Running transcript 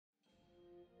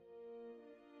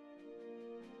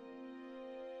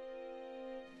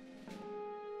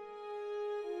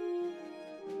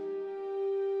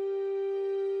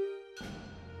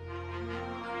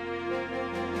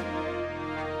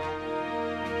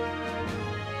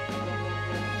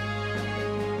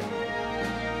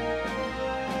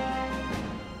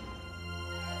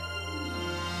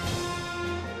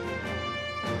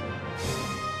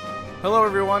Hello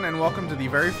everyone, and welcome to the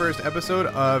very first episode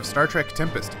of Star Trek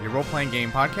Tempest, a role-playing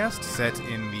game podcast set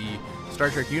in the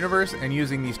Star Trek universe and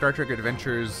using the Star Trek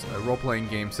Adventures role-playing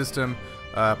game system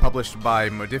published by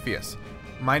Modiphius.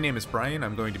 My name is Brian.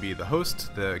 I'm going to be the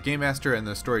host, the game master, and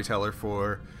the storyteller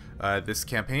for this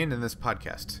campaign and this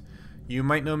podcast. You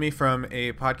might know me from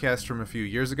a podcast from a few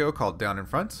years ago called Down in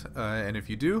Front, and if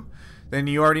you do, then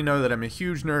you already know that I'm a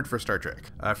huge nerd for Star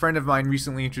Trek. A friend of mine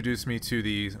recently introduced me to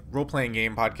the role-playing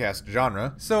game podcast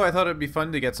genre, so I thought it'd be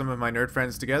fun to get some of my nerd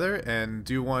friends together and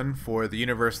do one for the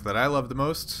universe that I love the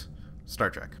most, Star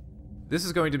Trek. This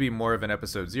is going to be more of an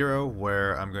episode 0,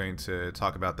 where I'm going to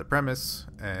talk about the premise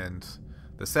and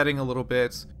the setting a little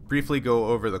bit, briefly go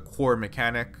over the core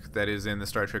mechanic that is in the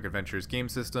Star Trek Adventures game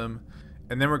system,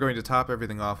 and then we're going to top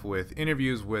everything off with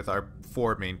interviews with our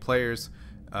 4 main players,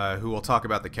 who will talk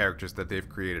about the characters that they've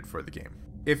created for the game.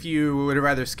 If you would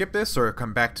rather skip this or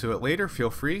come back to it later, feel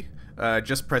free.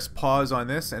 Just press pause on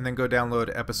this and then go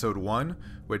download episode 1,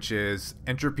 which is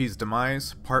Entropy's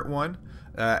Demise, part 1,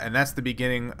 and that's the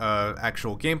beginning of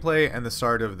actual gameplay and the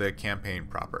start of the campaign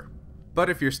proper. But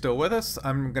if you're still with us,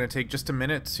 I'm going to take just a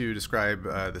minute to describe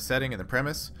the setting and the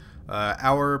premise.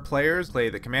 Our players play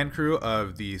the command crew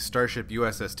of the starship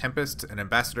USS Tempest, an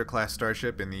ambassador-class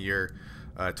starship in the year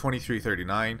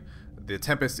 2339. The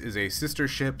Tempest is a sister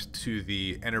ship to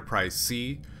the Enterprise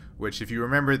C, which, if you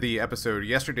remember the episode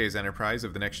Yesterday's Enterprise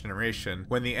of the Next Generation,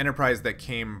 when the Enterprise that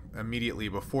came immediately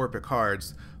before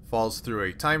Picard's falls through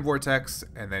a time vortex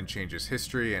and then changes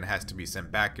history and has to be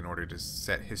sent back in order to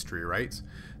set history right,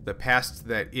 the past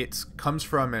that it comes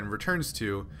from and returns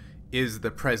to is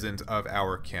the present of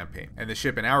our campaign. And the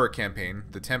ship in our campaign,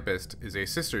 the Tempest, is a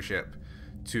sister ship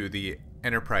to the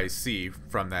Enterprise C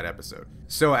from that episode.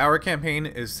 So our campaign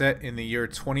is set in the year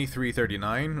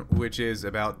 2339, which is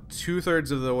about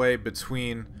 2/3 of the way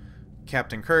between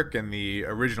Captain Kirk and the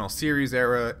original series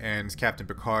era and Captain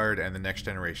Picard and the Next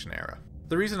Generation era.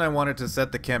 The reason I wanted to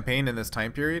set the campaign in this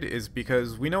time period is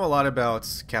because we know a lot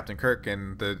about Captain Kirk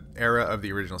and the era of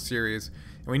the original series,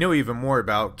 and we know even more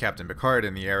about Captain Picard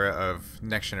in the era of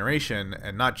Next Generation,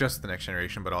 and not just the Next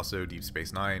Generation, but also Deep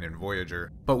Space Nine and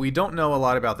Voyager. But we don't know a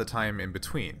lot about the time in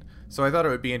between. So I thought it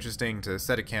would be interesting to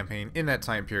set a campaign in that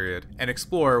time period and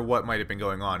explore what might have been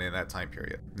going on in that time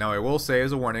period. Now I will say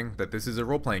as a warning that this is a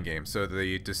role-playing game, so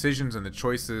the decisions and the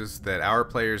choices that our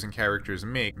players and characters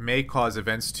make may cause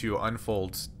events to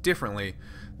unfold differently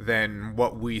than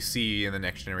what we see in the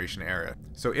Next Generation era.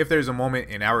 So if there's a moment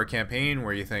in our campaign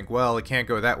where you think, well, it can't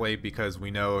go that way because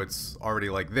we know it's already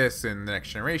like this in the Next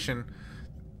Generation,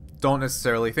 don't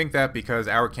necessarily think that, because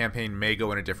our campaign may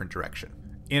go in a different direction.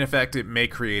 In effect, it may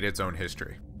create its own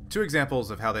history. 2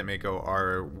 examples of how that may go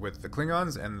are with the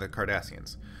Klingons and the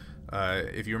Cardassians.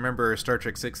 If you remember Star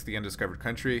Trek VI, The Undiscovered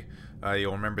Country,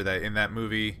 you'll remember that in that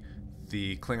movie,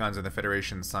 the Klingons and the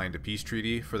Federation signed a peace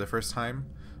treaty for the first time.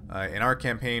 In our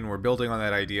campaign, we're building on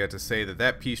that idea to say that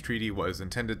that peace treaty was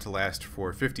intended to last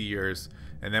for 50 years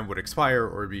and then would expire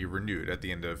or be renewed at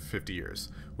the end of 50 years,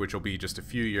 which will be just a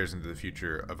few years into the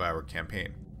future of our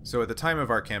campaign. So at the time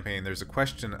of our campaign, there's a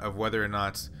question of whether or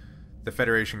not the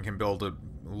Federation can build a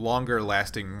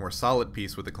longer-lasting, more solid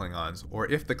peace with the Klingons, or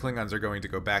if the Klingons are going to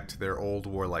go back to their old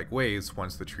warlike ways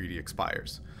once the treaty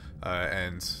expires.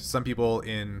 And some people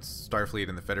in Starfleet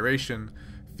and the Federation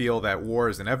feel that war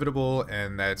is inevitable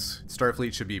and that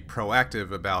Starfleet should be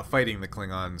proactive about fighting the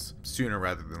Klingons sooner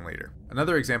rather than later.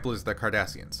 Another example is the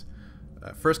Cardassians.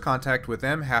 First contact with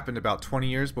them happened about 20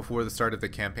 years before the start of the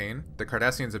campaign. The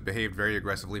Cardassians have behaved very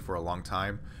aggressively for a long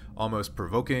time, almost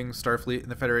provoking Starfleet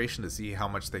and the Federation to see how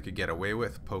much they could get away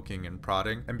with, poking and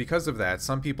prodding. And because of that,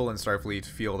 some people in Starfleet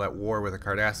feel that war with the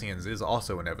Cardassians is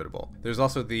also inevitable. There's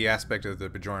also the aspect of the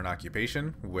Bajoran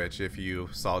occupation, which if you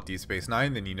saw Deep Space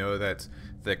Nine, then you know that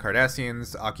the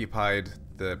Cardassians occupied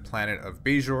the planet of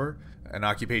Bajor, an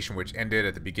occupation which ended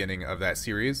at the beginning of that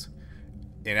series.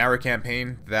 In our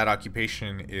campaign, that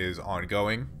occupation is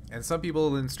ongoing, and some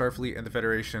people in Starfleet and the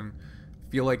Federation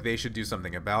feel like they should do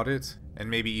something about it, and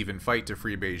maybe even fight to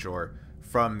free Bajor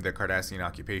from the Cardassian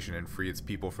occupation and free its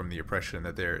people from the oppression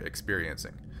that they're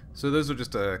experiencing. So those are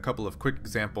just a couple of quick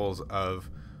examples of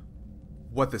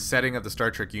what the setting of the Star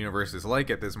Trek universe is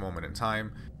like at this moment in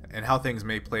time, and how things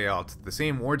may play out the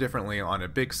same or differently on a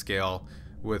big scale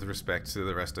with respect to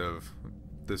the rest of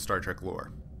the Star Trek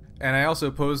lore. And I also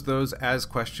posed those as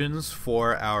questions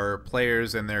for our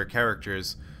players and their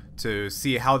characters to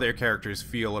see how their characters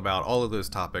feel about all of those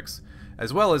topics,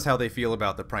 as well as how they feel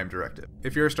about the Prime Directive.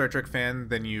 If you're a Star Trek fan,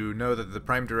 then you know that the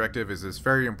Prime Directive is this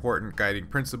very important guiding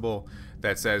principle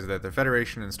that says that the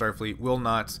Federation and Starfleet will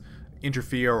not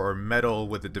interfere or meddle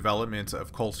with the development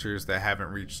of cultures that haven't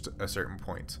reached a certain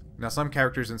point. Now, some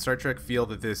characters in Star Trek feel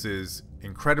that this is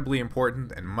incredibly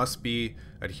important and must be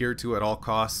adhered to at all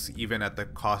costs, even at the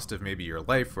cost of maybe your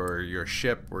life or your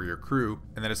ship or your crew,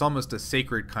 and that it's almost a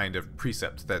sacred kind of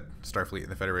precept that Starfleet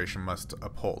and the Federation must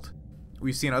uphold.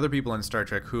 We've seen other people in Star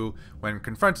Trek who, when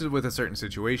confronted with a certain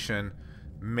situation,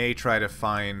 may try to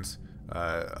find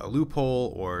a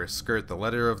loophole or skirt the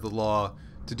letter of the law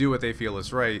to do what they feel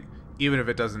is right, even if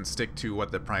it doesn't stick to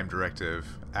what the Prime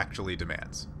Directive actually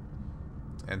demands.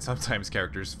 And sometimes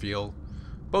characters feel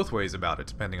both ways about it,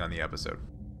 depending on the episode.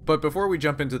 But before we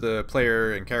jump into the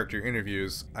player and character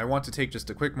interviews, I want to take just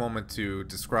a quick moment to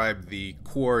describe the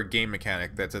core game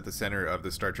mechanic that's at the center of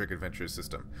the Star Trek Adventures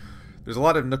system. There's a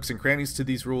lot of nooks and crannies to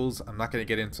these rules. I'm not going to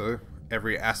get into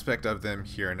every aspect of them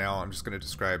here and now. I'm just going to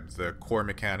describe the core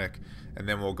mechanic, and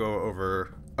then we'll go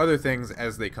over other things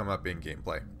as they come up in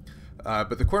gameplay.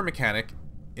 But the core mechanic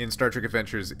in Star Trek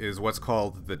Adventures is what's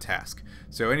called the task.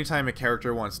 So anytime a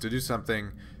character wants to do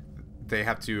something, they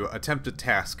have to attempt a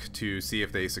task to see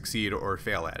if they succeed or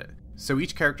fail at it. So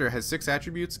each character has 6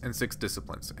 attributes and 6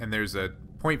 disciplines, and there's a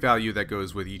point value that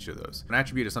goes with each of those. An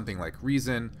attribute is something like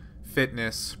reason,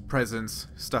 fitness, presence,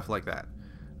 stuff like that.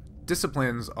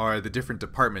 Disciplines are the different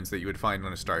departments that you would find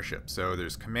on a starship. So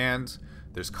there's command,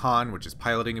 there's con, which is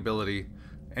piloting ability,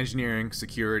 engineering,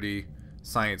 security,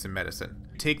 science, and medicine.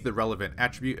 You take the relevant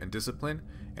attribute and discipline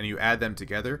and you add them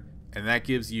together, and that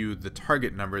gives you the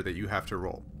target number that you have to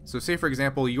roll. So say, for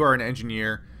example, you are an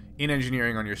engineer in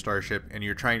engineering on your starship and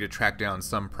you're trying to track down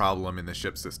some problem in the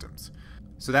ship systems.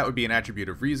 So that would be an attribute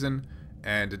of reason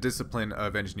and a discipline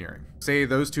of engineering. Say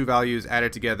those two values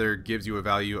added together gives you a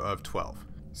value of 12.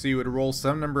 So you would roll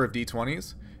some number of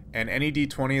d20s, and any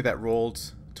d20 that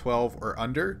rolled 12 or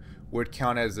under would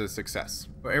count as a success.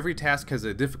 Every task has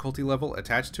a difficulty level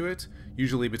attached to it,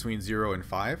 usually between 0 and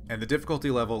 5, and the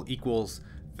difficulty level equals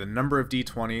the number of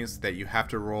d20s that you have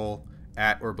to roll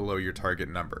at or below your target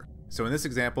number. So in this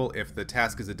example, if the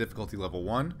task is a difficulty level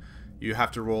 1, you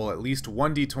have to roll at least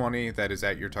 1 d20 that is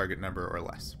at your target number or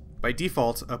less. By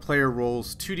default, a player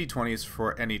rolls 2 d20s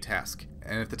for any task,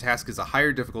 and if the task is a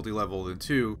higher difficulty level than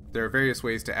 2, there are various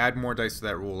ways to add more dice to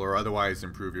that roll or otherwise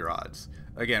improve your odds.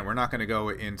 Again, we're not going to go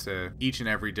into each and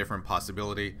every different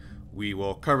possibility. We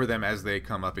will cover them as they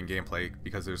come up in gameplay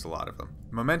because there's a lot of them.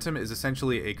 Momentum is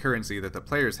essentially a currency that the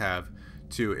players have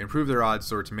to improve their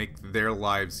odds or to make their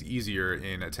lives easier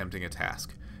in attempting a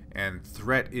task. And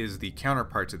threat is the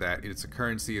counterpart to that. It's a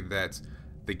currency that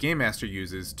the Game Master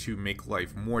uses to make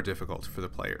life more difficult for the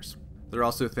players. There are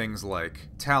also things like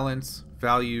talents,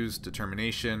 values,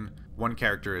 determination, one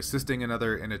character assisting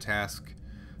another in a task.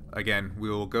 Again, we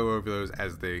will go over those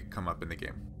as they come up in the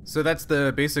game. So that's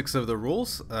the basics of the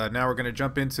rules. Now we're going to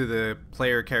jump into the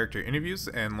player character interviews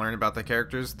and learn about the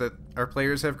characters that our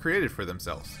players have created for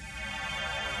themselves.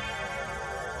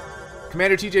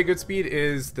 Commander TJ Goodspeed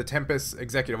is the Tempest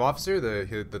executive officer,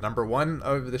 the number 1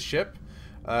 of the ship.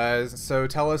 So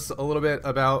tell us a little bit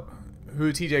about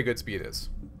who TJ Goodspeed is.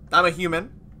 I'm a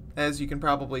human, as you can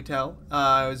probably tell.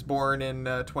 I was born in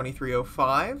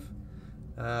 2305.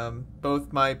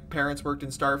 Both my parents worked in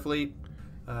Starfleet.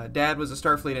 Dad was a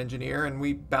Starfleet engineer, and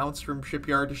we bounced from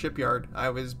shipyard to shipyard.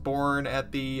 I was born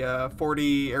at the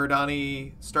 40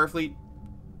 Eridani Starfleet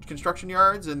construction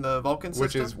yards in the Vulcan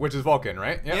system. Which is Vulcan,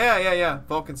 right? Yeah.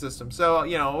 Vulcan system. So,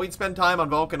 we'd spend time on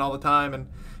Vulcan all the time, and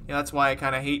that's why I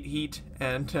kind of hate heat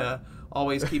and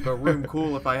always keep a room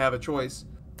cool if I have a choice.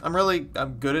 I'm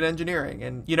good at engineering,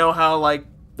 and you know how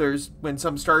when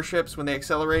some starships, when they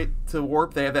accelerate to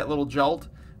warp, they have that little jolt,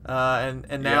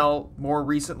 and now more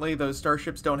recently those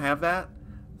starships don't have that.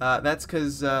 That's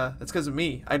because of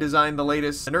me. I designed the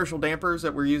latest inertial dampers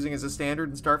that we're using as a standard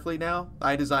in Starfleet now.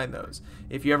 I designed those.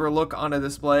 If you ever look on a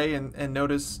display and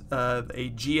notice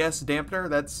a GS dampener,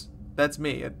 that's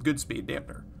me, a Goodspeed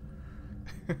dampener.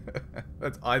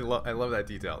 I love that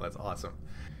detail. That's awesome.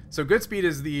 So Goodspeed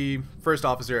is the first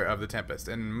officer of the Tempest,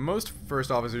 and most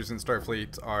first officers in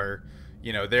Starfleet are,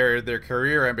 their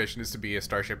career ambition is to be a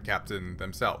starship captain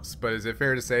themselves. But is it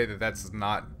fair to say that that's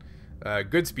not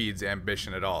Goodspeed's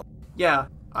ambition at all? Yeah,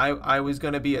 I was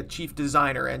going to be a chief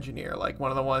designer engineer, like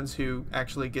one of the ones who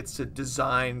actually gets to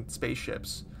design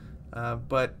spaceships.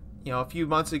 But a few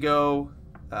months ago,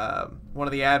 one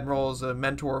of the admirals, a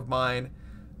mentor of mine,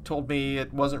 told me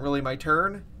it wasn't really my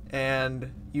turn,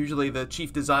 and usually the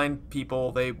chief design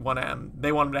people, they want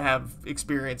them to have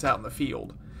experience out in the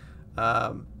field.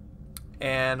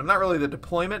 And I'm not really the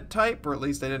deployment type, or at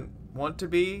least I didn't want to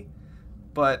be,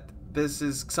 but this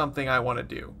is something I want to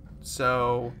do.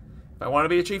 So if I want to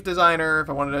be a chief designer,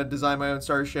 if I wanted to design my own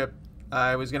starship,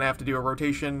 I was going to have to do a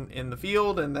rotation in the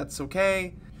field, and that's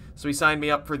okay. So he signed me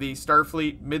up for the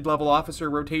Starfleet Mid-Level Officer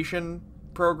Rotation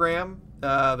Program,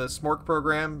 the SMORC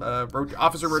program,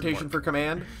 Officer Rotation for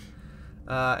Command.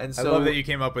 And so, I love that you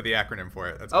came up with the acronym for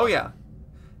it. That's oh, awesome. yeah.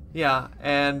 Yeah,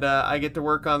 and I get to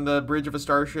work on the bridge of a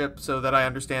starship so that I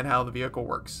understand how the vehicle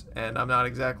works. And I'm not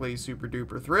exactly super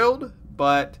duper thrilled,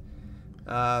 but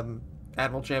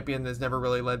Admiral Champion has never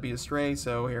really led me astray,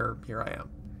 so here I am.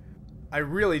 I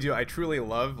really do. I truly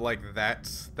love like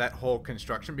that whole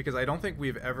construction, because I don't think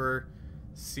we've ever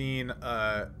seen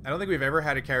I don't think we've ever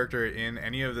had a character in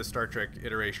any of the Star Trek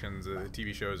iterations, the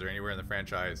TV shows or anywhere in the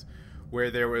franchise,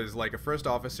 where there was like a first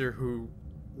officer who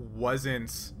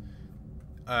wasn't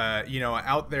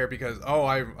out there because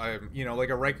I'm like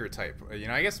a Riker type.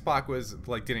 I guess Spock was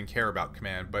like didn't care about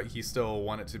command, but he still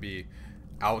wanted to be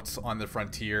out on the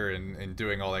frontier and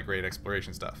doing all that great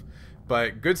exploration stuff.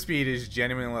 But Goodspeed is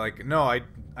genuinely like, no,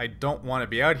 I don't want to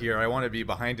be out here. I want to be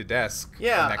behind a desk.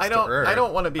 Yeah, next I don't. to Earth. I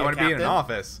don't want to be. I want to be in an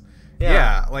office.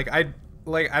 Yeah.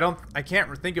 I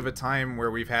can't think of a time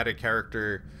where we've had a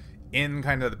character in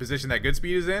kind of the position that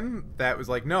Goodspeed is in that was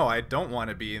like, no, I don't want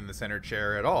to be in the center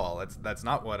chair at all. That's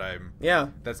not what I'm. Yeah.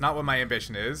 That's not what my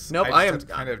ambition is. Nope. I have to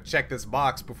kind of check this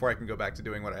box before I can go back to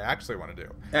doing what I actually want to do.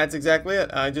 That's exactly it.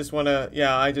 I just want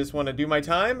to do my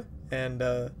time and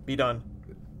be done.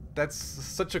 That's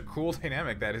such a cool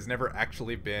dynamic that has never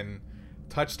actually been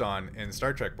touched on in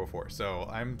Star Trek before. So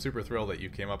I'm super thrilled that you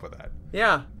came up with that.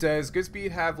 Yeah. Does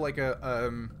Goodspeed have like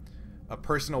a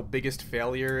personal biggest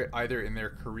failure either in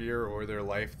their career or their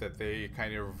life that they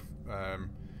kind of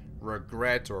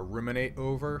regret or ruminate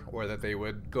over, or that they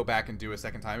would go back and do a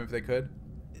second time if they could?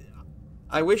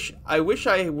 I wish I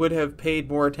would have paid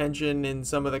more attention in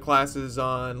some of the classes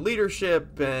on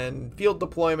leadership and field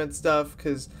deployment stuff,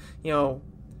 because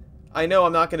I know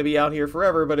I'm not going to be out here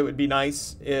forever, but it would be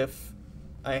nice if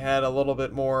I had a little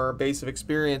bit more base of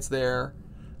experience there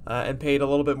and paid a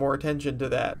little bit more attention to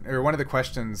that. Or one of the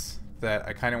questions that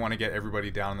I kind of want to get everybody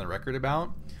down on the record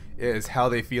about is how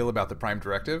they feel about the Prime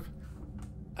Directive.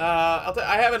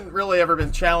 I haven't really ever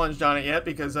been challenged on it yet,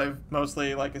 because I've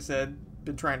mostly, like I said,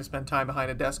 been trying to spend time behind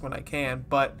a desk when I can.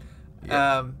 But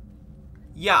I'm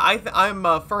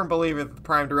a firm believer that the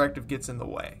Prime Directive gets in the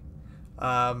way.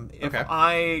 If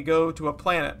I go to a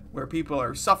planet where people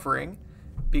are suffering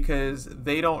because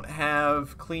they don't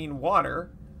have clean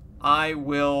water, I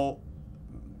will,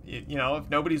 if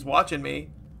nobody's watching me,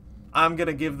 I'm going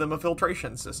to give them a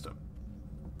filtration system.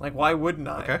 Like, why wouldn't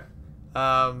I?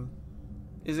 Okay.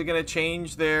 Is it going to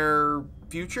change their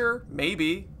future?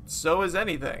 Maybe. So is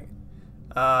anything.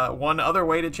 One other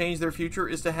way to change their future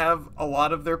is to have a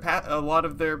lot of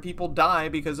their people die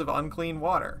because of unclean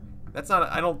water.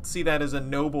 I don't see that as a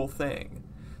noble thing.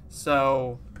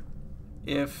 So,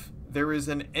 if there is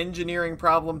an engineering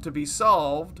problem to be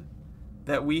solved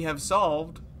that we have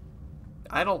solved,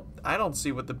 I don't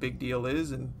see what the big deal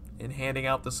is in handing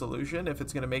out the solution if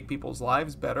it's going to make people's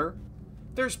lives better.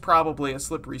 There's probably a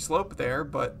slippery slope there,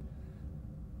 but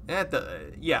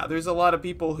there's a lot of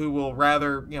people who will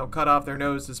rather, cut off their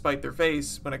nose to spite their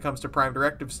face when it comes to Prime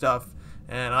Directive stuff,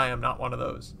 and I am not one of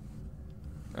those.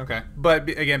 Okay. But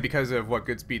again, because of what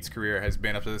Goodspeed's career has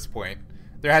been up to this point,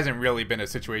 there hasn't really been a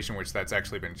situation which that's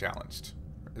actually been challenged.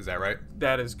 Is that right?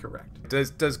 That is correct.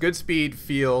 Does Goodspeed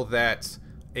feel that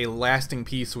a lasting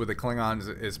peace with the Klingons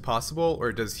is possible,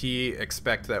 or does he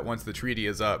expect that once the treaty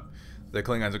is up, the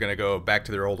Klingons are going to go back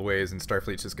to their old ways and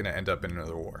Starfleet's just going to end up in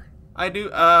another war? I do.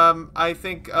 I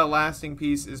think a lasting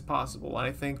peace is possible.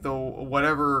 I think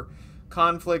whatever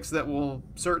conflicts that will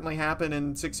certainly happen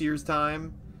in 6 years'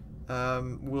 time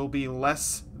will be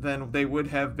less than they would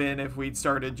have been if we'd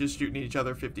started just shooting each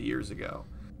other 50 years ago.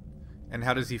 And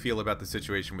how does he feel about the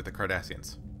situation with the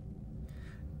Cardassians?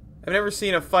 I've never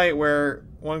seen a fight where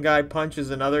one guy punches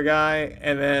another guy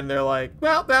and then they're like,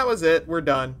 well, that was it. We're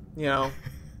done. The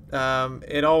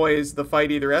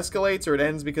fight either escalates or it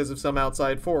ends because of some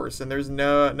outside force. And there's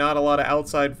not a lot of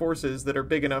outside forces that are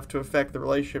big enough to affect the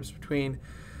relationships between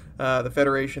the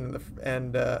Federation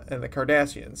and the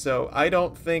Cardassians. So I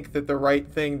don't think that the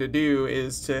right thing to do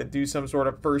is to do some sort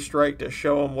of first strike to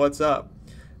show them what's up.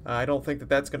 I don't think that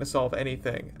that's going to solve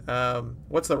anything.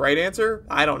 What's the right answer?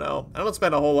 I don't know. I don't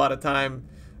spend a whole lot of time.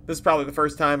 This is probably the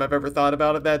first time I've ever thought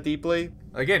about it that deeply.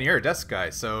 Again, you're a desk guy,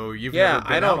 so you've never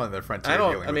been out on the frontier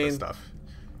dealing with this stuff.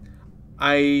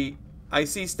 I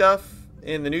see stuff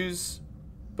in the news,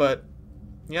 but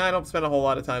I don't spend a whole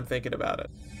lot of time thinking about it.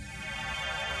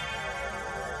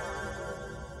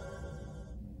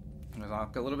 We'll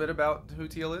talk a little bit about who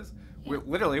Teal is.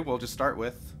 We'll just start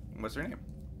with, what's her name?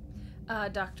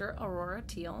 Dr. Aurora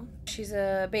Teal. She's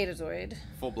a Betazoid.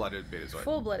 Full-blooded Betazoid.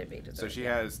 Full-blooded Betazoid. So she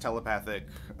has telepathic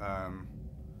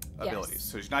abilities. Yes.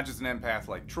 So she's not just an empath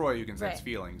like Troy who can sense Right.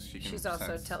 feelings. She's also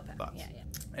sense telepathic. thoughts. Yeah, yeah.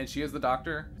 And she is the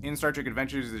Doctor. In Star Trek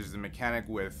Adventures, there's a mechanic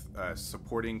with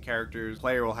supporting characters.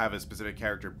 Player will have a specific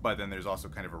character, but then there's also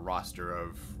kind of a roster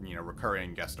of,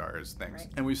 recurring guest stars things. Right.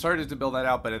 And we started to build that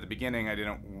out, but at the beginning, I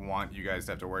didn't want you guys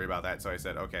to have to worry about that. So I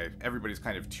said, okay, everybody's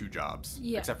kind of two jobs,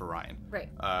 Yeah. except for Ryan. Right.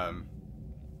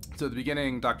 So at the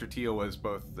beginning, Dr. Teal was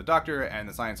both the Doctor and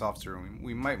the science officer. And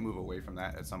we might move away from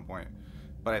that at some point.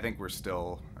 But I think we're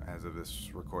still, as of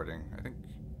this recording, I think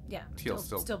Yeah. Teal's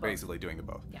still both. basically doing the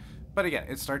both. Yeah. But again,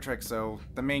 it's Star Trek, so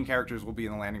the main characters will be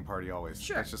in the landing party always.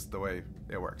 Sure. That's just the way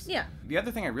it works. Yeah. The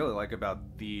other thing I really like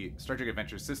about the Star Trek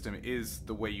Adventures system is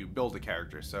the way you build a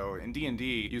character. So in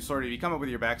D&D, you come up with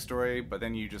your backstory, but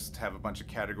then you just have a bunch of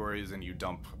categories and you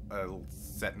dump a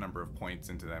set number of points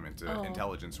into them, into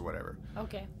intelligence or whatever.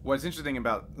 Okay. What's interesting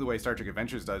about the way Star Trek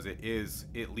Adventures does it is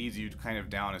it leads you kind of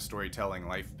down a storytelling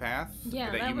life path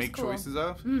Yeah, that that you was make cool. choices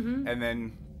of. Mm-hmm. And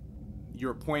then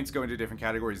your points go into different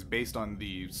categories based on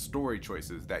the story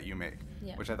choices that you make,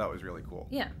 Yeah. which I thought was really cool.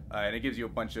 Yeah. And it gives you a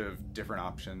bunch of different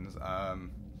options. I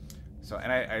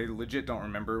legit don't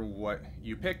remember what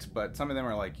you picked, but some of them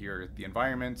are like the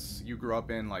environments you grew up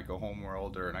in, like a home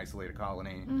world or an isolated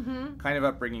colony, Mm-hmm. kind of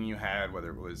upbringing you had, whether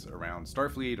it was around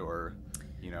Starfleet or,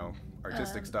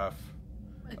 artistic stuff.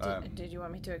 Did you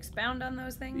want me to expound on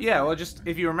those things? Yeah, well, just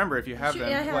if you remember, if you have Sure, them,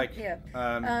 yeah,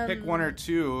 I have- pick one or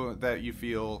two that you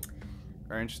feel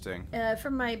are interesting.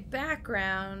 From my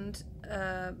background,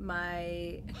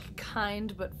 my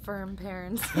kind but firm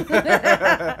parents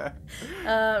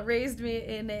raised me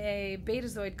in a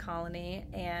Betazoid colony,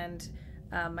 and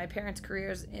my parents'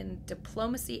 careers in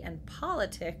diplomacy and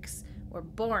politics were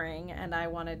boring, and I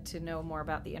wanted to know more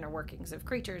about the inner workings of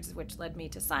creatures, which led me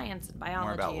to science and biology.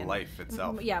 More about and, life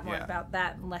itself. Yeah, more about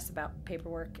that and less about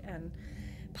paperwork and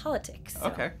politics. So,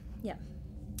 Okay. Yeah.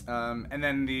 And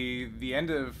then the end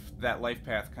of that life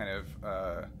path kind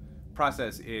of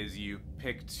process is you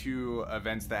pick two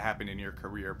events that happened in your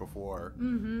career before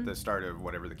the start of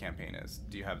whatever the campaign is.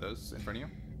 Do you have those in front of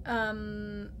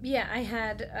you? Yeah, I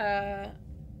had.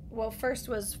 First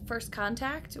was first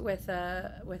contact with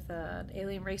an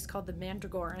alien race called the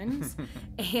Mandragorans,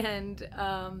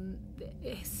 and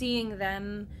seeing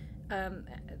them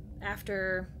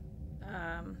after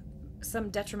some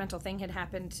detrimental thing had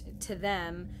happened to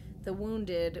them. The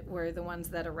wounded were the ones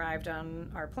that arrived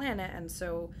on our planet, and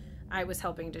so I was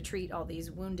helping to treat all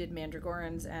these wounded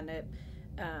Mandragorans, and it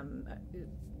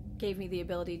gave me the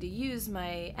ability to use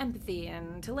my empathy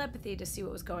and telepathy to see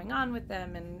what was going on with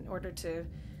them in order to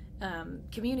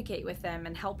communicate with them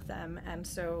and help them. And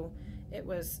so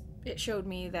it showed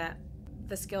me that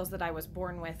the skills that I was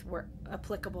born with were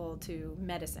applicable to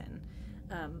medicine,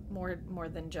 more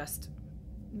than just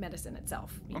medicine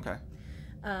itself. Okay.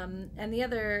 And the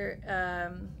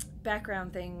other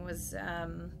background thing was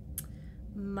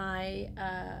my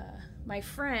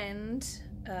friend,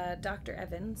 Dr.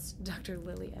 Evans, Dr.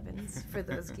 Lily Evans, for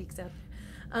those geeks out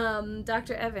there.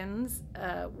 Dr. Evans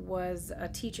was a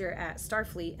teacher at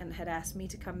Starfleet and had asked me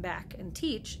to come back and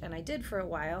teach, and I did for a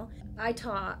while. I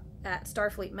taught at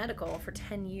Starfleet Medical for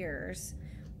 10 years,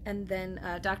 and then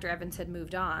Dr. Evans had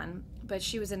moved on, but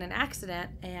she was in an accident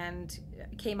and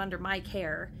came under my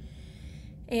care.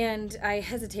 And I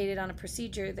hesitated on a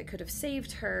procedure that could have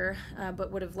saved her,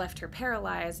 but would have left her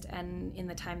paralyzed. And in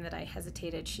the time that I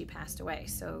hesitated, she passed away.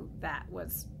 So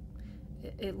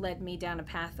it led me down a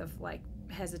path of like,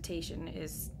 hesitation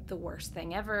is the worst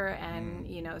thing ever. And,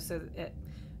 so it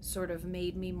sort of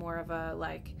made me more of a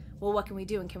like, well, what can we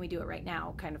do? And can we do it right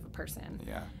now kind of a person?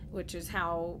 Yeah. Which is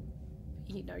how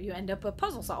you end up a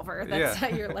puzzle solver. That's how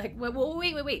you're like, well,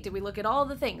 wait. Did we look at all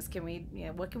the things? Can we,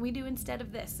 what can we do instead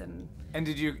of this? And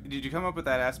did you come up with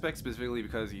that aspect specifically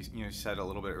because you said a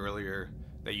little bit earlier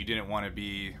that you didn't want to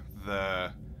be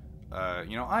the,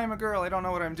 I am a girl, I don't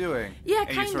know what I'm doing. Yeah,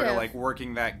 and you sort of like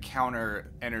working that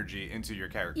counter energy into your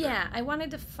character. Yeah, I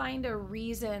wanted to find a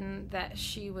reason that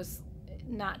she was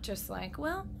not just like,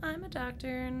 well, I'm a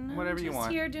doctor and whatever I'm you just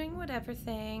want here doing whatever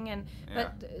thing,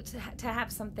 but to have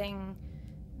something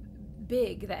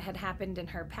big that had happened in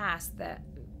her past that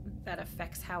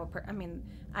affects how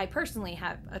I personally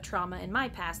have a trauma in my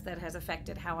past that has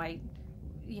affected how I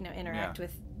interact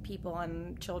with people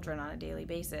and children on a daily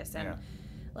basis, and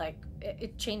like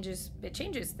it changes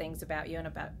things about you and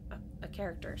about a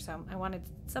character. So I wanted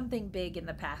something big in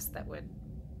the past that would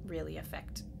really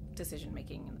affect decision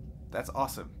making. That's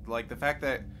awesome. Like the fact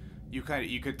that you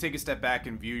could take a step back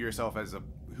and view yourself as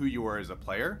who you were as a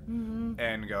player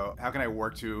and go, how can I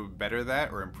work to better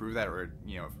that or improve that or,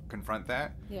 confront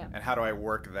that? Yeah. And how do I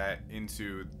work that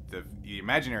into the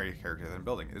imaginary character that I'm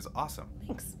building is awesome.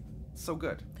 Thanks. So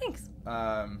good. Thanks.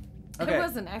 Okay. I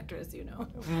was an actress,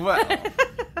 Well.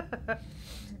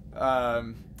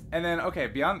 And then,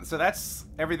 beyond... So that's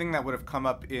everything that would have come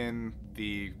up in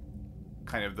the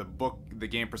kind of the book, the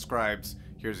game prescribes,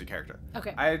 here's your character.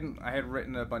 Okay. I had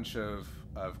written a bunch of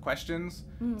questions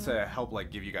to help,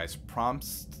 give you guys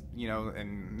prompts,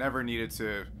 and never needed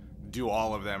to do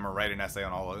all of them or write an essay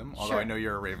on all of them, although I know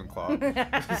you're a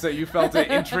Ravenclaw. So you felt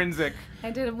it intrinsic.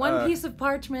 I did one piece of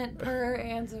parchment per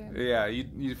answer. Yeah,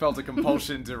 you felt a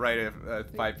compulsion to write a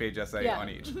 5-page essay on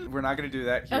each. We're not going to do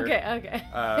that here.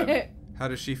 Okay. How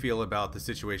does she feel about the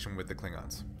situation with the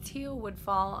Klingons? Teal would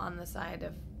fall on the side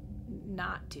of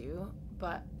not to,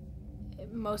 but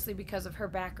mostly because of her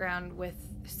background with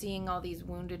seeing all these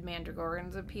wounded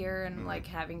Mandragorans appear and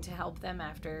having to help them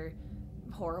after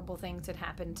horrible things had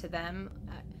happened to them.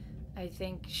 I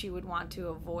think she would want to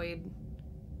avoid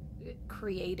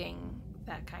creating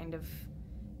that kind of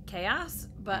chaos,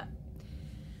 but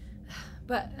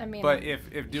I mean, but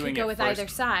if doing go it with first, either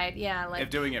side, if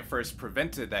doing it first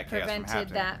prevented that chaos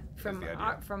from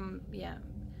happening,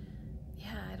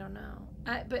 I don't know.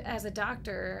 But as a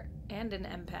doctor and an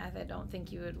empath, I don't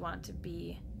think you would want to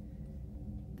be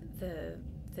the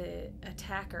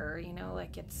attacker.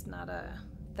 It's not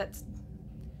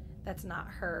that's not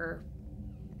her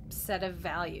set of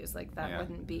values. That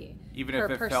wouldn't be even her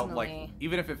if it personally.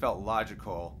 even if it felt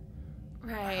logical.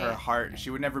 Right. Her heart,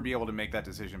 she would never be able to make that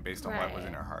decision based on what was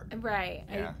in her heart. Right.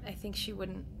 Yeah. I think she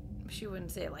wouldn't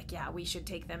say we should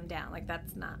take them down.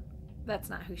 That's not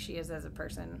who she is as a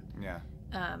person. Yeah.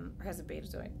 Or as a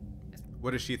Betazoid.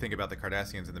 What does she think about the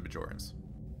Cardassians and the Bajorans?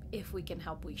 If we can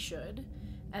help, we should.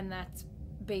 And that's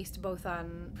based both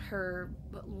on her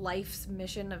life's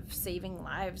mission of saving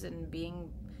lives and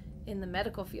being in the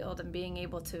medical field and being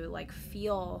able to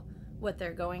feel what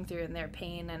they're going through and their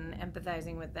pain and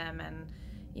empathizing with them and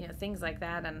things like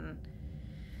that. And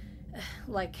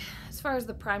as far as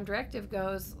the Prime Directive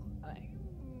goes,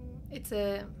 it's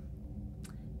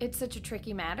such a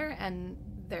tricky matter, and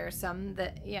there are some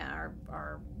that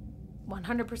are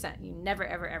 100% you never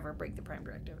ever break the Prime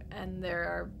Directive, and there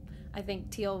are, I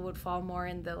think Teal would fall more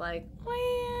in the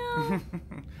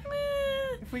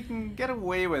if we can get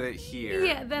away with it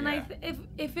here. Then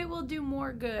if it will do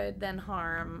more good than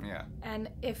harm. Yeah. And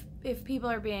if people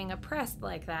are being oppressed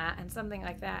like that and something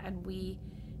like that, and we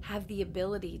have the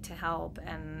ability to help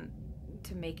and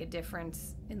to make a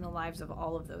difference in the lives of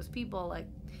all of those people,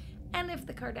 and if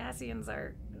the Cardassians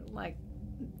are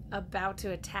about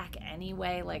to attack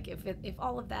anyway, if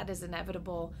all of that is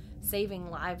inevitable,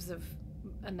 saving lives of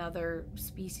another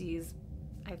species,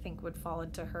 I think would fall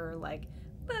into her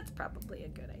that's probably a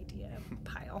good idea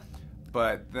pile.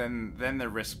 But then the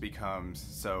risk becomes,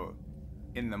 so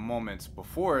in the moments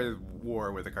before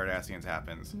war with the Cardassians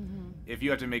happens, if you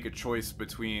have to make a choice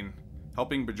between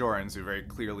helping Bajorans who very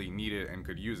clearly need it and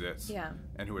could use it,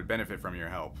 and who would benefit from your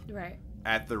help, right,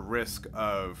 at the risk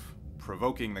of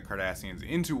provoking the Cardassians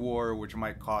into war, which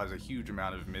might cause a huge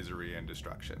amount of misery and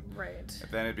destruction. Right.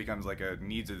 And then it becomes a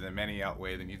needs of the many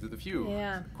outweigh the needs of the few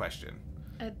question.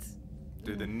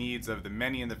 Do the needs of the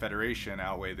many in the Federation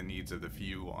outweigh the needs of the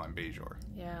few on Bajor?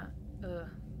 Yeah.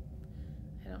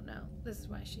 I don't know. This is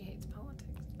why she hates politics.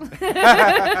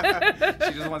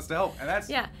 She just wants to help, and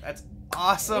that's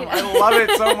awesome. I love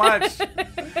it so much.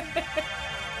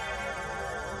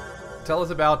 Tell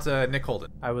us about Nick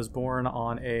Holden. I was born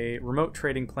on a remote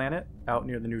trading planet out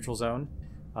near the neutral zone.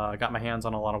 Got my hands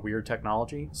on a lot of weird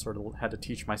technology, sort of had to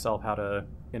teach myself how to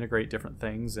integrate different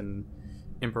things and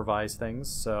improvise things,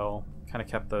 so kind of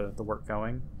kept the work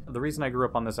going. The reason I grew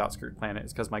up on this outskirt planet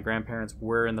is because my grandparents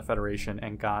were in the Federation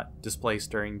and got displaced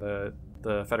during the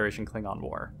Federation Klingon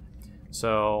War.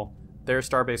 So their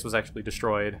starbase was actually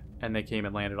destroyed, and they came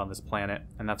and landed on this planet,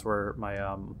 and that's where my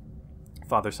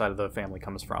father's side of the family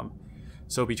comes from.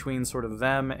 So between sort of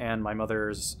them and my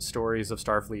mother's stories of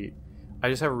Starfleet, I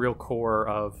just have a real core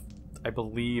of, I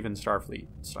believe in Starfleet.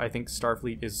 I think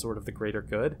Starfleet is sort of the greater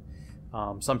good.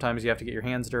 Sometimes you have to get your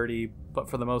hands dirty, but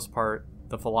for the most part,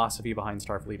 the philosophy behind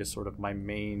Starfleet is sort of my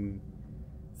main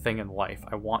thing in life.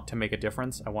 I want to make a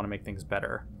difference. I want to make things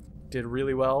better. Did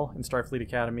really well in Starfleet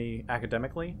Academy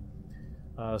academically.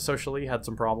 Socially, had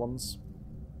some problems.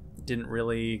 Didn't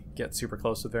really get super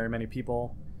close with very many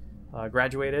people.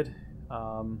 Graduated.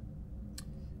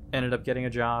 Ended up getting a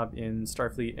job in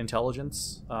Starfleet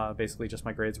Intelligence. Basically, just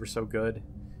my grades were so good.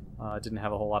 Didn't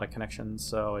have a whole lot of connections,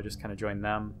 so I just kind of joined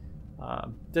them.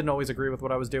 Didn't always agree with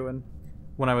what I was doing,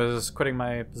 when I was quitting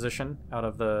my position out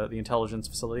of the intelligence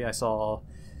facility, I saw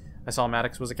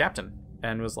Maddox was a captain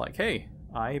and was like, hey,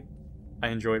 I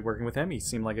enjoyed working with him. He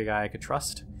seemed like a guy I could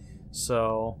trust.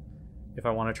 So if I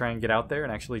want to try and get out there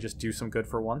and actually just do some good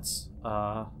for once,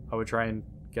 I would try and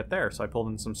get there. So I pulled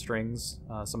in some strings,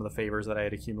 some of the favors that I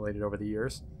had accumulated over the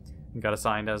years, and got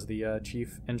assigned as the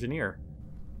chief engineer.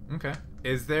 Okay.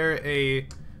 Is there a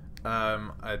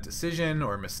decision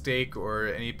or mistake or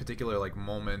any particular like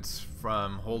moments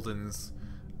from Holden's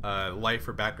life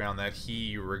or background that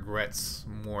he regrets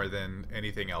more than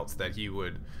anything else, that he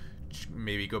would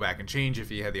maybe go back and change if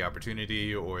he had the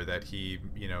opportunity, or that he,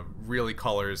 you know, really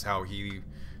colors how he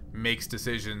makes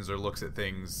decisions or looks at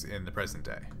things in the present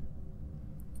day?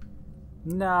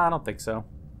 Nah, I don't think so.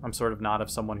 I'm sort of not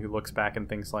of someone who looks back and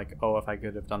thinks like, oh, if I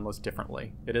could have done this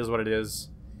differently. It is what it is,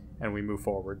 and we move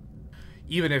forward.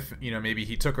 Even if, you know, maybe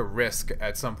he took a risk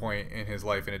at some point in his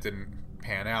life and it didn't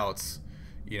pan out,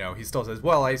 you know, he still says,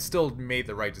 well, I still made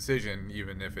the right decision,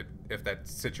 even if that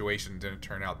situation didn't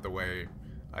turn out the way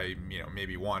I, you know,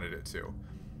 maybe wanted it to.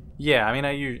 Yeah, I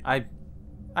mean,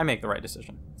 I make the right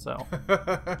decision, so.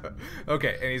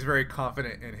 Okay, and he's very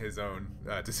confident in his own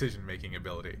decision-making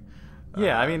ability.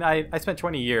 Yeah, I mean, I spent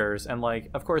 20 years, and, like,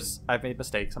 of course, I've made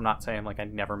mistakes. I'm not saying, like, I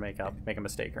never make a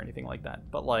mistake or anything like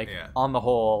that. But, like, on the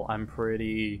whole,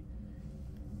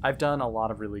 I've done a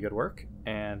lot of really good work,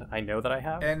 and I know that I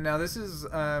have. And now this is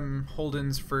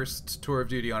Holden's first tour of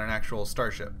duty on an actual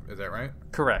starship, is that right?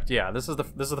 Correct, yeah. This is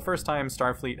the first time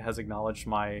Starfleet has acknowledged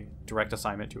my direct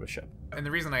assignment to a ship. And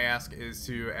the reason I ask is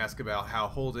to ask about how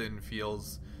Holden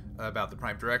feels about the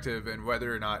Prime Directive and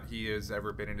whether or not he has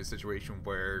ever been in a situation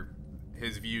where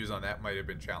his views on that might have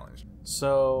been challenged.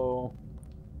 So,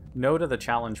 no to the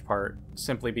challenge part,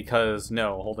 simply because,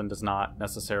 no, Holden does not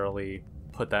necessarily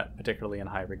put that particularly in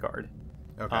high regard.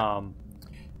 Okay.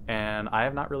 And I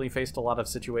have not really faced a lot of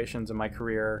situations in my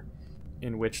career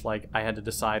in which, like, I had to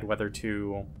decide whether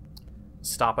to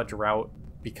stop a drought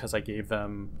because I gave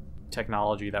them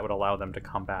technology that would allow them to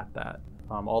combat that.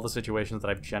 All the situations that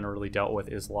I've generally dealt with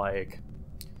is, like,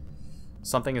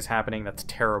 something is happening that's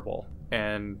terrible,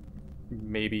 and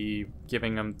maybe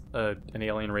giving them an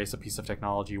alien race a piece of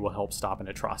technology will help stop an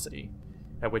atrocity.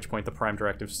 At which point the Prime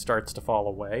Directive starts to fall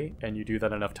away, and you do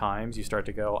that enough times, you start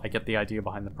to go, I get the idea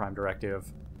behind the Prime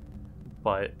Directive,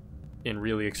 but in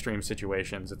really extreme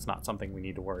situations, it's not something we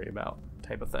need to worry about,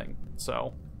 type of thing.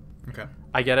 So, okay,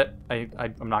 I get it.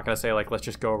 I'm not going to say, like, let's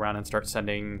just go around and start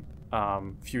sending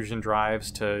fusion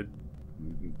drives to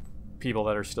people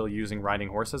that are still using riding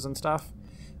horses and stuff,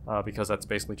 because that's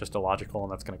basically just illogical,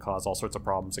 and that's going to cause all sorts of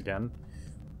problems again.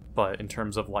 But in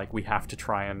terms of, like, we have to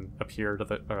try and adhere to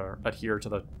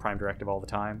the Prime Directive all the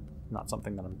time, not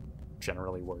something that I'm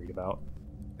generally worried about.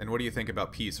 And what do you think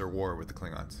about peace or war with the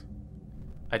Klingons?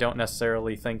 I don't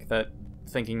necessarily think that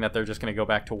thinking that they're just going to go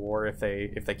back to war if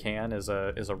they can is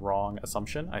a wrong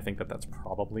assumption. I think that that's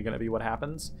probably going to be what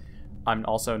happens. I'm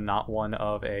also not one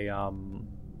of a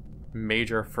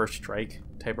major first strike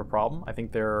type of problem. I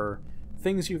think there are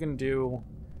things you can do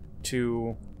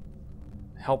to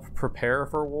help prepare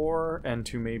for war and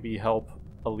to maybe help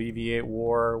alleviate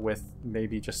war with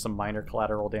maybe just some minor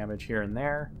collateral damage here and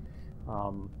there.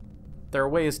 There are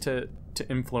ways to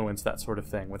influence that sort of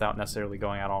thing without necessarily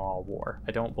going out on all war.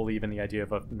 I don't believe in the idea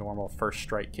of a normal first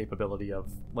strike capability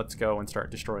of let's go and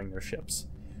start destroying their ships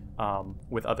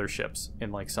with other ships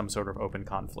in, like, some sort of open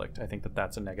conflict. I think that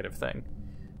that's a negative thing.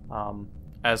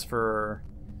 As for,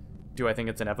 do I think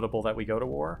it's inevitable that we go to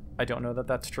war? I don't know that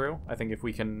that's true. I think if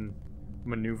we can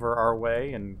maneuver our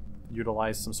way and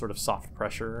utilize some sort of soft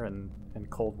pressure and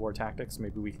Cold War tactics,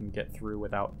 maybe we can get through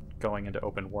without going into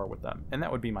open war with them. And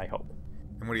that would be my hope.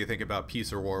 And what do you think about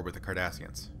peace or war with the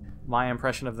Cardassians? My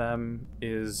impression of them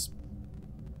is,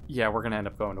 yeah, we're going to end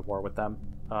up going to war with them.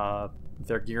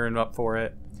 They're gearing up for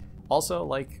it. Also,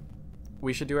 like,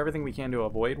 we should do everything we can to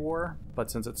avoid war, but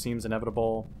since it seems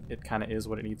inevitable, it kind of is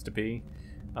what it needs to be.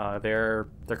 They're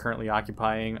currently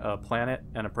occupying a planet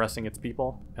and oppressing its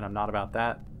people, and I'm not about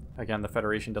that. Again, the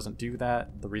Federation doesn't do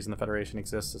that. The reason the Federation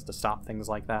exists is to stop things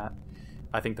like that.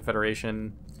 I think the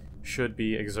Federation should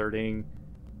be exerting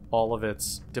all of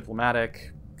its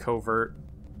diplomatic, covert,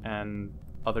 and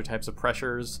other types of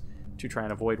pressures to try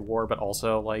and avoid war, but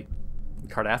also, like,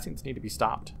 Cardassians need to be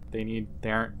stopped. They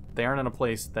aren't in a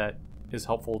place that is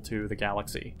helpful to the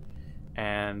galaxy,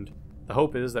 and the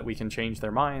hope is that we can change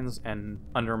their minds and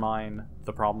undermine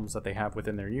the problems that they have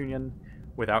within their union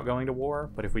without going to war,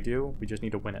 but if we do, we just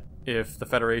need to win it. If the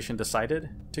Federation decided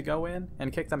to go in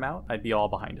and kick them out, I'd be all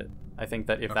behind it. I think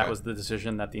that if that was the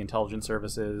decision that the intelligence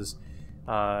services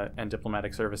and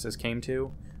diplomatic services came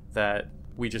to, that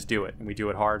we just do it, and we do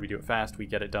it hard, we do it fast, we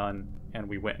get it done, and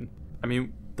we win. I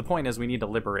mean, the point is we need to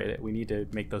liberate it. We need to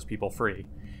make those people free.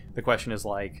 The question is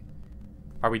like,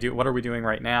 what are we doing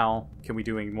right now? Can we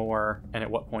doing more? And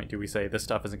at what point do we say this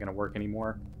stuff isn't going to work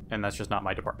anymore? And that's just not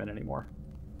my department anymore.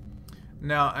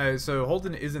 Now, so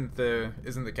Holden isn't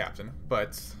the captain,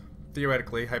 but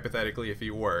theoretically, hypothetically, if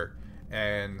he were,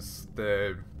 and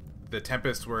the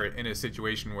Tempest were in a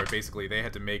situation where basically they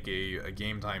had to make a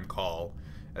game time call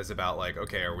as about like,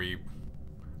 okay, are we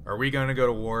going to go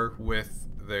to war with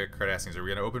the Cardassians? Are we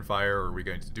going to open fire, or are we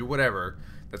going to do whatever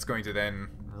that's going to then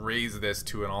raise this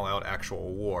to an all-out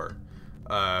actual war?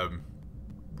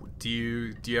 Do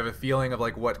you have a feeling of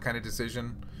like what kind of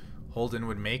decision Holden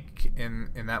would make in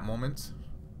that moment?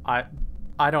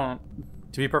 I don't,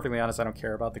 to be perfectly honest, I don't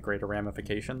care about the greater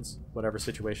ramifications, whatever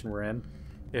situation we're in.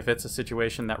 If it's a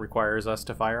situation that requires us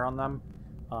to fire on them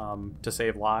to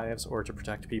save lives or to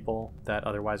protect people that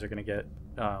otherwise are going to get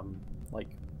like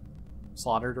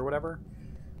slaughtered or whatever,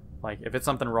 like if it's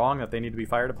something wrong that they need to be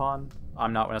fired upon,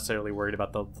 I'm not necessarily worried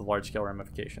about the large-scale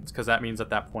ramifications, because that means at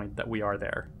that point that we are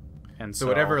there. And so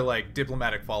whatever like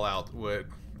diplomatic fallout would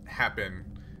happen,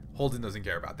 Holden doesn't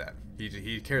care about that.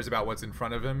 He cares about what's in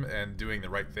front of him and doing the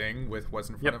right thing with what's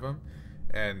in front of him.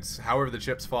 And however the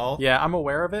chips fall. Yeah, I'm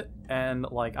aware of it, and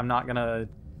like I'm not gonna.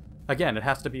 Again, it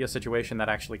has to be a situation that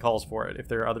actually calls for it. If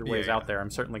there are other ways out there, I'm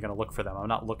certainly going to look for them. I'm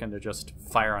not looking to just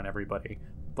fire on everybody,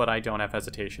 but I don't have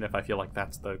hesitation if I feel like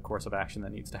that's the course of action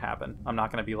that needs to happen. I'm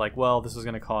not going to be like, well, this is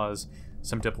going to cause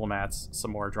some diplomats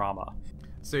some more drama.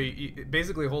 So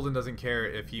basically, Holden doesn't care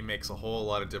if he makes a whole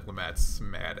lot of diplomats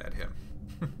mad at him.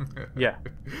 Yeah.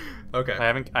 Okay.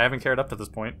 I haven't cared up to this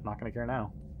point. Not going to care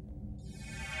now.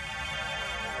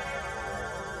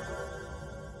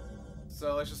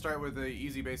 So let's just start with the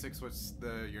easy basics. What's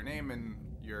your name and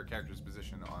your character's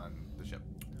position on the ship?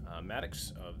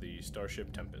 Maddox of the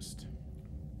Starship Tempest.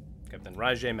 Captain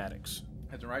Rajay Maddox.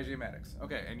 Captain Rajay Maddox.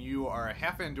 Okay, and you are a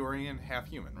half Andorian, half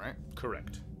human, right?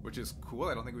 Correct. Which is cool.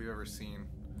 I don't think we've ever seen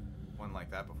one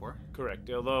like that before. Correct.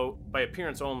 Although, by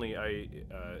appearance only,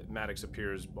 Maddox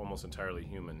appears almost entirely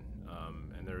human.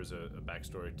 And there is a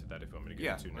backstory to that if you want me to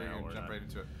get into now. Or jump right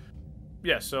into it.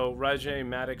 Yeah, so Rajay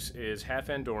Maddox is half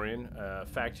Andorian.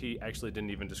 Fact he actually didn't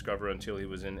even discover until he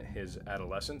was in his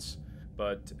adolescence,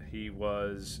 but he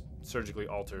was surgically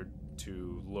altered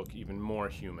to look even more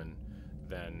human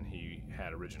than he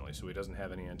had originally. So he doesn't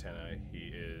have any antennae.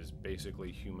 He is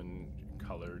basically human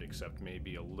colored, except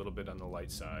maybe a little bit on the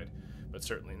light side, but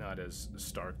certainly not as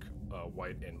stark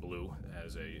white and blue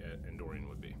as a Andorian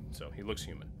would be. So he looks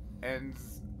human. And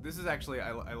this is actually,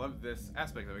 I love this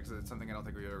aspect of it because it's something I don't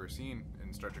think we've ever seen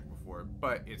in Star Trek before,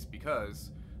 but it's because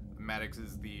Maddox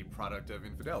is the product of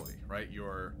infidelity, right?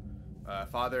 Your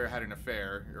father had an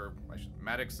affair, or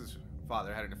Maddox's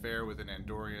father had an affair with an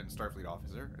Andorian Starfleet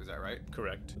officer, is that right?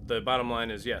 Correct. The bottom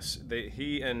line is yes,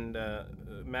 he and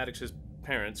Maddox's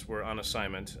parents were on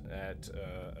assignment at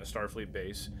a Starfleet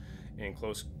base in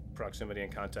close proximity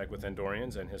and contact with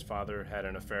Andorians, and his father had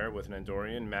an affair with an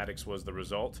Andorian. Maddox was the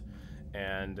result,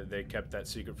 and they kept that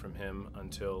secret from him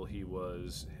until he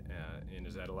was in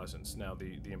his adolescence. Now,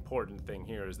 the important thing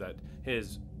here is that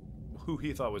who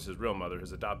he thought was his real mother,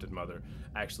 his adopted mother,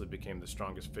 actually became the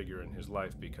strongest figure in his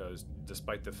life, because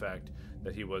despite the fact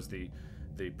that he was the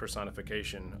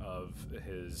personification of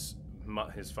his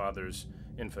father's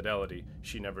infidelity,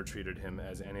 she never treated him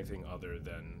as anything other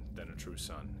than a true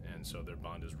son, and so their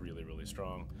bond is really, really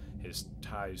strong. His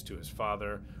ties to his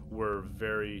father were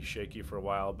very shaky for a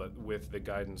while, but with the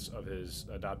guidance of his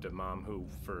adoptive mom, who,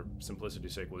 for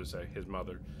simplicity's sake, we'll just say his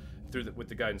mother, with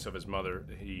the guidance of his mother,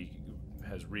 he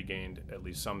has regained at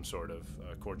least some sort of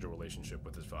cordial relationship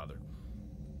with his father.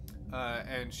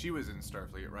 And she was in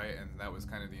Starfleet, right? And that was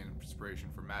kind of the inspiration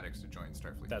for Maddox to join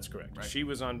Starfleet. That's correct. Right? She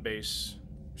was on base.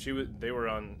 They were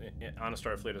on a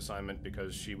Starfleet assignment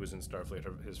because she was in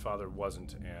Starfleet. His father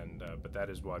wasn't, and but that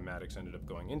is why Maddox ended up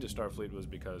going into Starfleet, was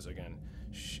because, again,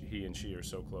 he and she are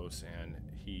so close, and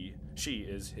she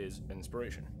is his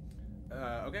inspiration.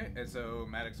 Okay, and so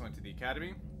Maddox went to the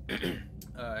academy.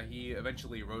 He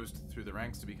eventually rose through the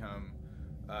ranks to become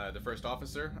the first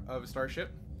officer of a starship,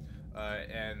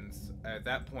 and at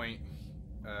that point,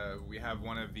 we have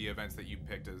one of the events that you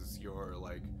picked as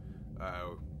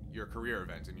your career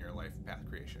event in your life path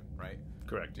creation, right?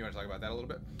 Correct. Do you want to talk about that a little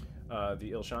bit?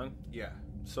 The Ilshan? Yeah.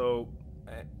 So,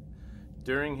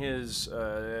 during his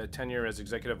tenure as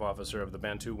executive officer of the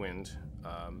Bantu Wind,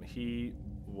 the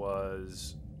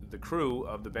crew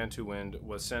of the Bantu Wind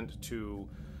was sent to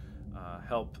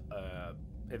help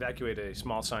evacuate a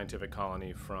small scientific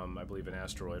colony from, I believe, an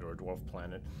asteroid or a dwarf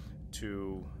planet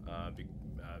to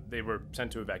they were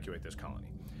sent to evacuate this colony.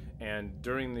 And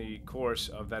during the course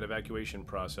of that evacuation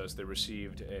process, they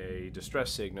received a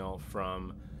distress signal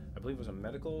from, I believe it was a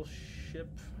medical ship.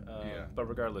 But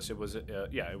regardless, it was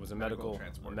it was a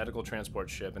medical transport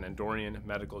ship, an Andorian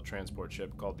medical transport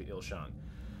ship called the Ilshan,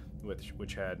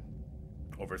 which had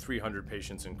over 300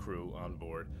 patients and crew on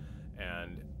board.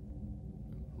 And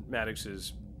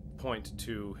Maddox's point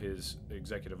to his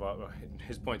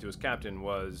point to his captain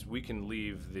was, we can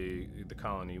leave the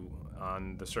colony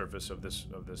on the surface of this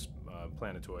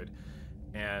planetoid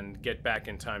and get back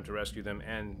in time to rescue them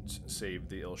and save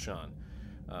the Ilshan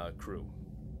crew.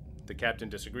 The captain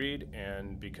disagreed,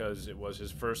 and because it was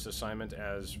his first assignment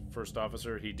as first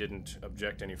officer, he didn't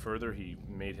object any further. He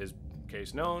made his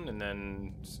case known and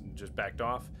then just backed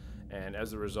off, and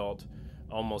as a result,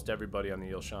 almost everybody on the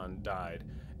Ilshan died,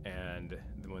 and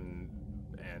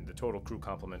the total crew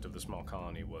complement of the small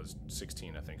colony was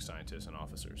 16, I think, scientists and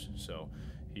officers. So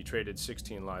he traded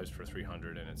 16 lives for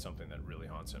 300, and it's something that really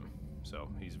haunts him. So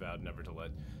he's vowed never to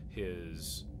let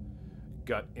his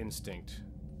gut instinct.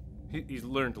 He's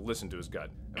learned to listen to his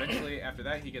gut. Eventually, after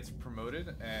that, he gets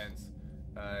promoted,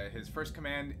 and his first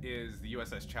command is the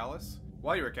USS Chalice.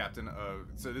 While you were captain of,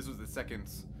 so this was the second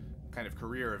kind of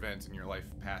career event in your life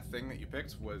path thing that you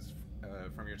picked, was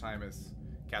from your time as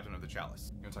captain of the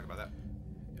Chalice. You want to talk about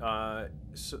that?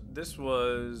 So this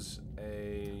was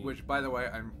Which, by the way,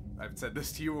 I've said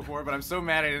this to you before, but I'm so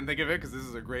mad I didn't think of it because this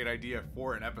is a great idea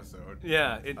for an episode.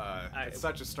 Yeah, it's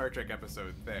such a Star Trek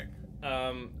episode thing.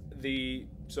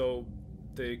 So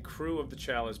the crew of the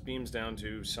Chalice beams down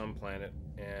to some planet,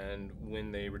 and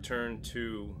when they return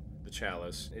to the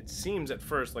Chalice, it seems at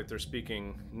first like they're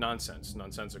speaking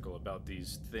nonsensical about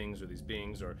these things or these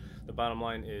beings, or the bottom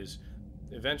line is,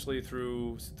 eventually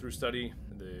through study,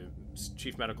 the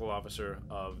chief medical officer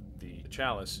of the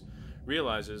Chalice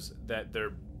realizes that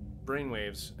their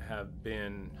brainwaves have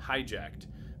been hijacked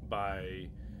by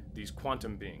these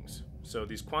quantum beings. So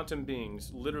these quantum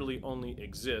beings literally only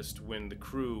exist when the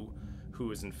crew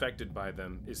who is infected by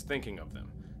them is thinking of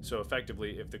them. So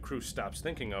effectively, if the crew stops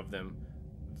thinking of them,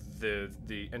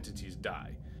 the entities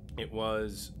die. It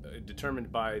was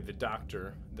determined by the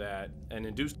doctor that an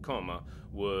induced coma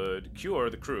would cure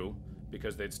the crew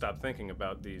because they'd stopped thinking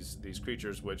about these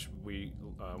creatures, which we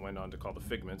went on to call the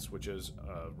Figments, which is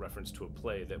a reference to a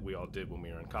play that we all did when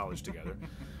we were in college together,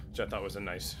 which I thought was a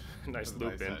nice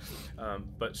loop in.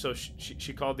 But so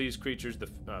she called these creatures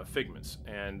the Figments,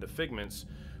 and the Figments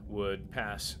would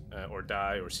pass or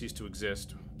die or cease to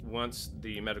exist once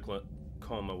the medical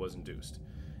coma was induced.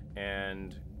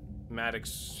 And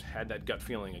Maddox had that gut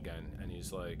feeling again, and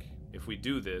he's like, if we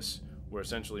do this, we're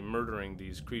essentially murdering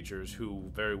these creatures who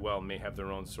very well may have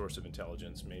their own source of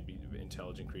intelligence, maybe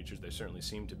intelligent creatures. They certainly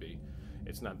seem to be.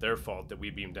 It's not their fault that we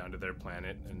beamed down to their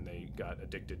planet and they got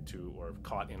addicted to or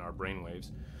caught in our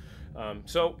brainwaves.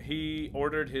 So he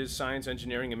ordered his science,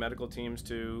 engineering, and medical teams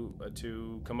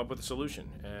to come up with a solution.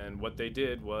 And what they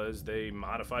did was they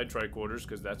modified tricorders,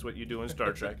 because that's what you do in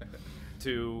Star Trek,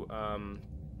 to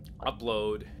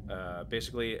upload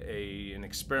basically an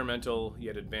experimental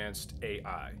yet advanced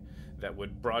AI that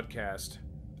would broadcast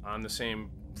on the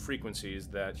same frequencies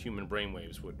that human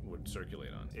brainwaves would circulate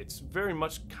on. It's very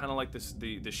much kind of like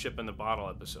the ship in the bottle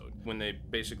episode, when they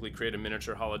basically create a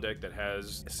miniature holodeck that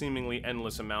has a seemingly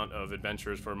endless amount of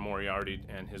adventures for Moriarty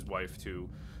and his wife to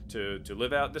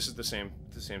live out. This is the same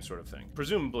sort of thing.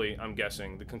 Presumably, I'm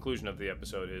guessing the conclusion of the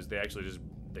episode is they actually just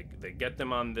they get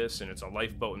them on this, and it's a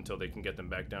lifeboat until they can get them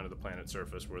back down to the planet's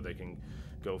surface, where they can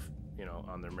go,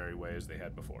 on their merry way as they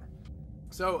had before.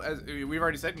 So, as we've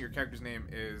already said, your character's name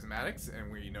is Maddox, and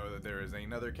we know that there is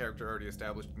another character already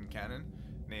established in canon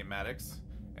named Maddox.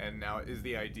 And now is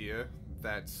the idea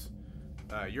that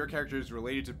your character is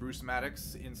related to Bruce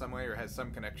Maddox in some way, or has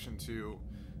some connection to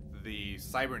the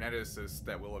cyberneticist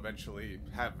that will eventually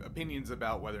have opinions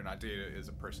about whether or not Data is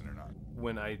a person or not.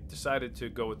 When I decided to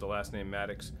go with the last name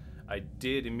Maddox, I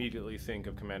did immediately think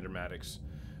of Commander Maddox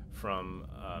from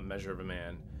Measure of a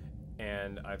Man,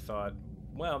 and I thought,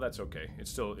 well, that's okay.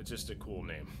 It's just a cool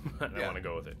name. I want to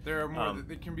go with it. There are more.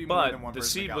 There can be more than one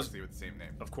person in the galaxy with the same name.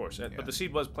 Of course, but the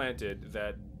seed was planted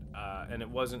that, and it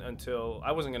wasn't until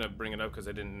I wasn't going to bring it up because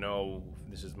I didn't know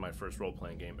this is my first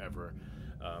role-playing game ever,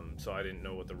 so I didn't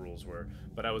know what the rules were.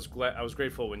 But I was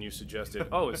grateful when you suggested,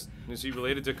 is he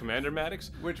related to Commander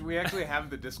Maddox? Which we actually have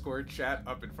the Discord chat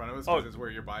up in front of us because it's where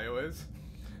your bio is.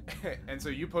 And so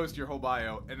you post your whole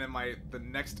bio, and then the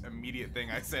next immediate thing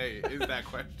I say is that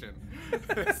question.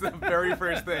 It's the very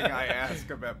first thing I ask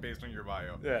about based on your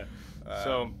bio. Yeah.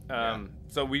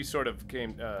 So we sort of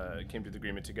came to the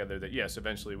agreement together that yes,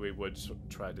 eventually we would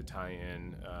try to tie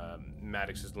in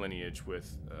Maddox's lineage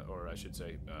with, or I should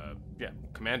say,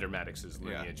 Commander Maddox's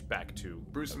lineage back to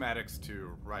Bruce Maddox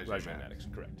to Rajay Maddox.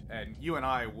 Correct. And you and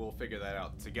I will figure that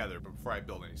out together before I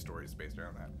build any stories based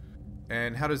around that.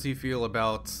 And how does he feel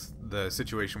about the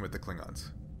situation with the Klingons?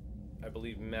 I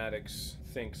believe Maddox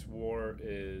thinks war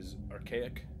is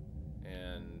archaic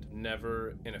and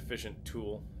never an efficient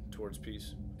tool towards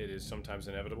peace. It is sometimes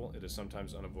inevitable, it is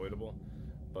sometimes unavoidable,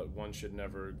 but one should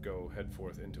never go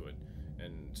headforth into it,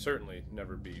 and certainly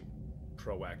never be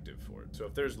proactive for it. So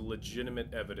if there's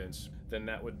legitimate evidence, then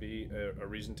that would be a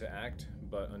reason to act,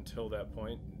 but until that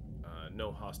point,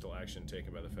 no hostile action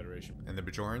taken by the Federation. And the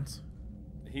Bajorans?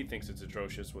 He thinks it's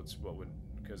atrocious.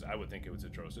 Because I would think it was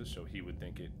atrocious, so he would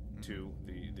think it too.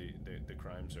 The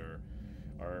crimes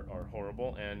are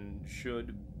horrible and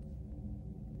should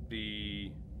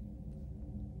be.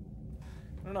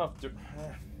 I don't know if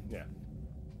yeah.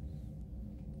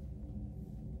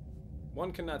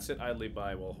 One cannot sit idly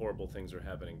by while horrible things are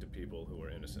happening to people who are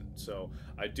innocent. So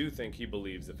I do think he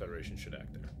believes the Federation should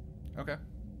act there. Okay.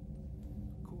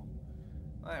 Cool.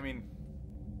 I mean,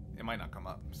 it might not come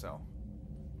up, so.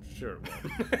 Sure.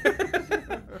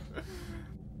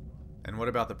 And what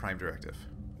about the Prime Directive?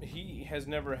 He has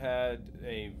never had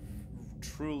a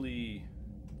truly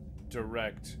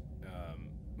direct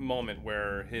moment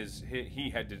where he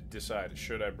had to decide,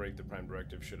 should I break the Prime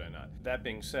Directive, should I not? That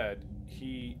being said,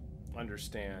 he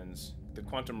understands the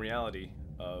quantum reality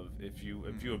of if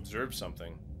you observe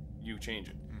something, you change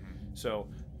it. So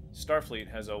Starfleet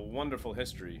has a wonderful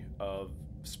history of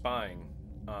spying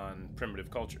on primitive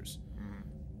cultures.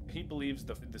 He believes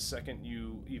the second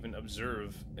you even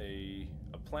observe a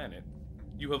planet,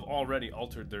 you have already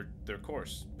altered their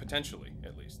course, potentially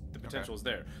at least. The potential is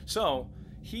there. So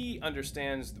he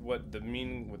understands what the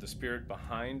meaning, what the spirit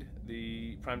behind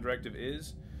the Prime Directive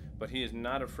is, but he is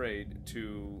not afraid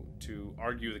to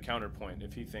argue the counterpoint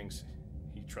if he thinks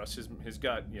he trusts his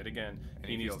gut yet again.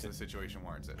 And he feels the situation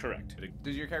warrants it. Correct.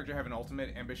 Does your character have an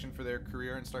ultimate ambition for their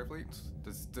career in Starfleet?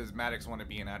 Does Maddox want to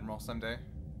be an admiral someday?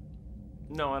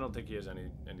 No, I don't think he has any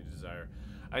desire.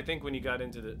 I think when he got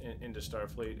into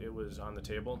Starfleet, it was on the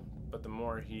table. But the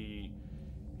more he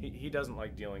doesn't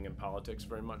like dealing in politics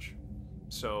very much.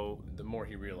 So the more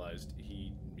he realized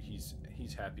he's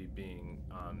happy being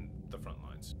on the front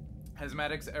lines. Has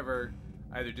Maddox ever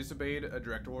either disobeyed a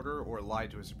direct order or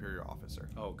lied to a superior officer?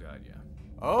 Oh God, yeah.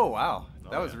 Oh wow,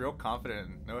 that was yeah. real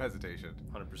confident, no hesitation.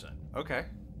 100%. Okay.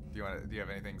 Do you have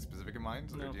anything specific in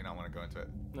mind, No. or do you not want to go into it?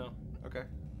 No. Okay.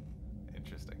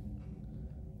 Interesting.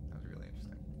 That was really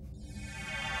interesting.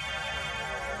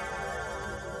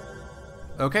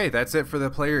 Okay, that's it for the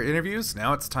player interviews.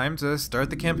 Now it's time to start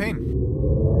the campaign.